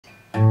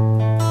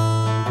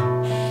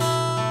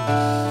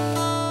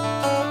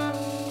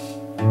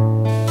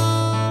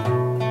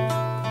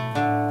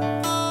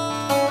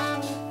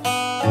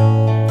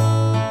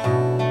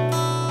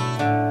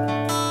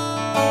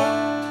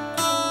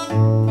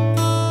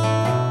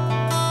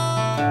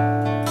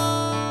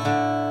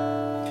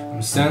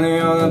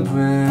standing on a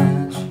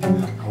bridge,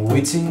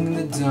 waiting in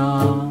the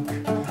dark.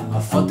 I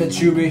thought that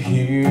you'd be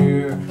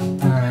here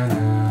by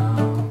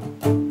now.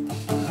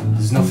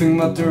 There's nothing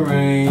but the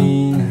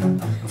rain,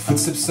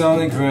 footsteps on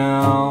the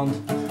ground.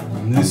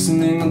 I'm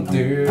listening but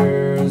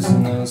there's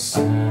no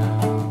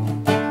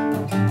sound.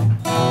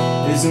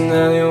 Isn't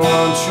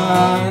anyone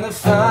trying to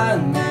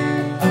find me?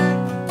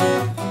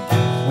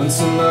 When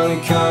somebody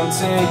come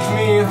take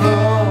me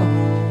home.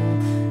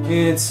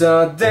 It's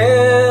a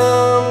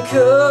damn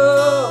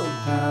cold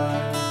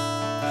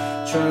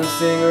night, trying to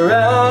figure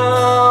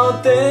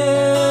out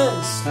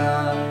this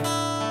life.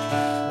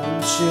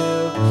 Won't you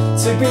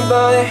take me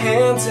by the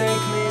hand,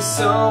 take me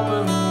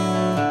somewhere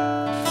new?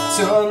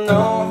 Don't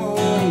know who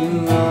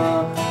you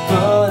are,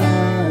 but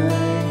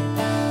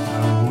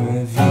I'm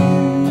with you.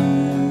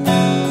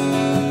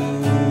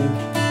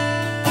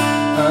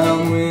 I'm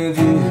with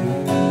you.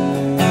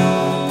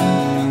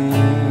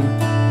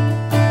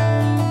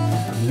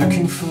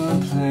 Looking for a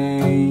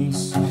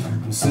place,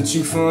 I'm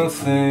searching for a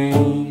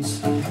face.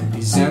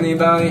 Is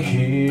anybody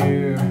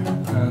here?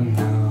 I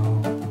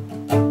know.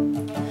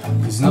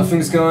 'Cause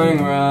nothing's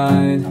going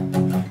right,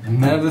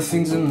 and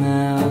everything's a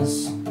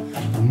mess,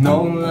 and no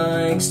one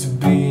likes to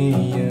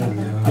be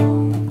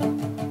alone.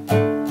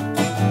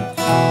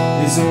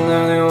 Isn't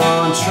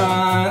anyone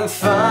trying to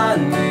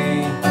find me?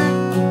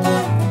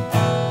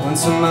 When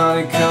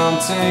somebody come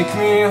take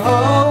me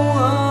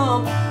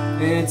home.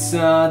 It's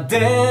a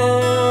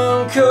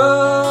damn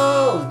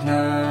cold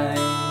night,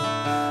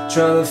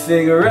 trying to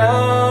figure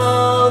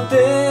out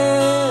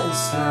this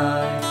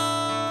life.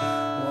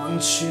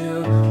 Won't you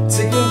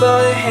take me by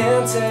the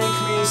hand, take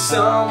me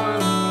somewhere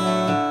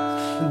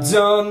new?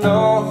 Don't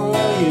know who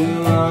you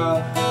are,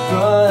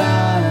 but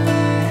I'm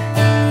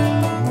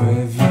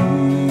with you.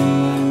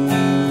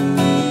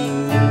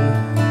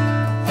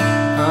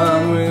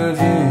 I'm with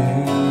you.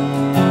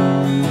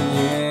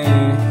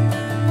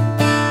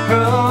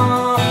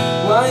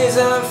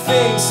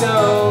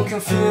 So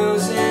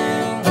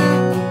confusing.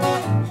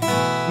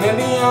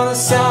 Maybe on the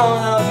sound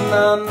of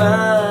my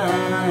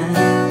mind.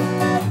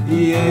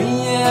 Yeah,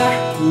 yeah,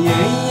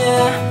 yeah,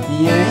 yeah,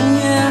 yeah,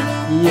 yeah,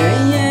 yeah,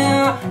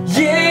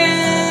 yeah, yeah.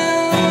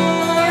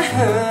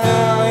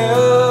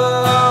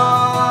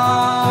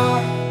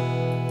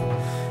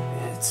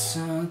 It's a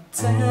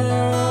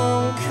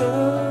damn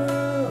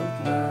cold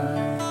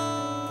night,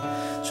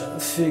 trying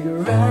to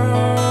figure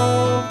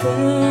out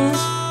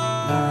this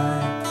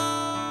life.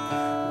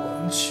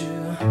 Won't you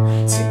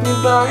take me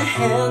by the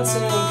hand,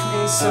 take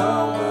me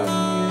somewhere new?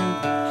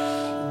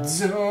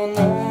 Don't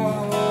know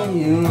who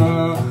you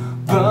are,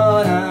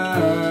 but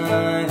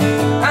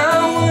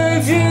I'm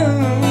with you.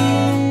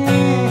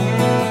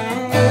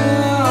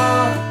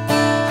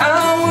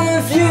 I'm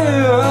with you.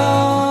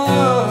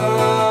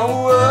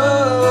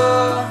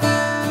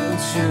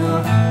 Won't you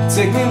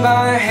take me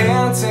by the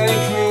hand,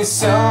 take me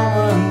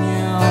somewhere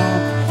new?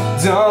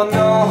 Don't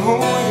know who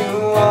you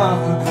are,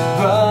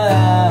 but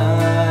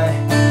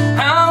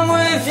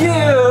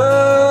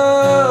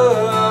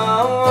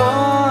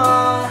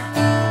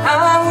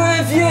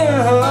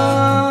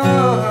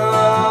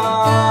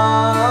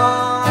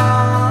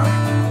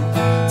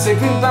take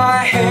me by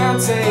the hand,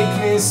 take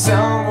me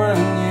somewhere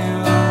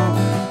new.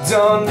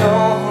 Don't know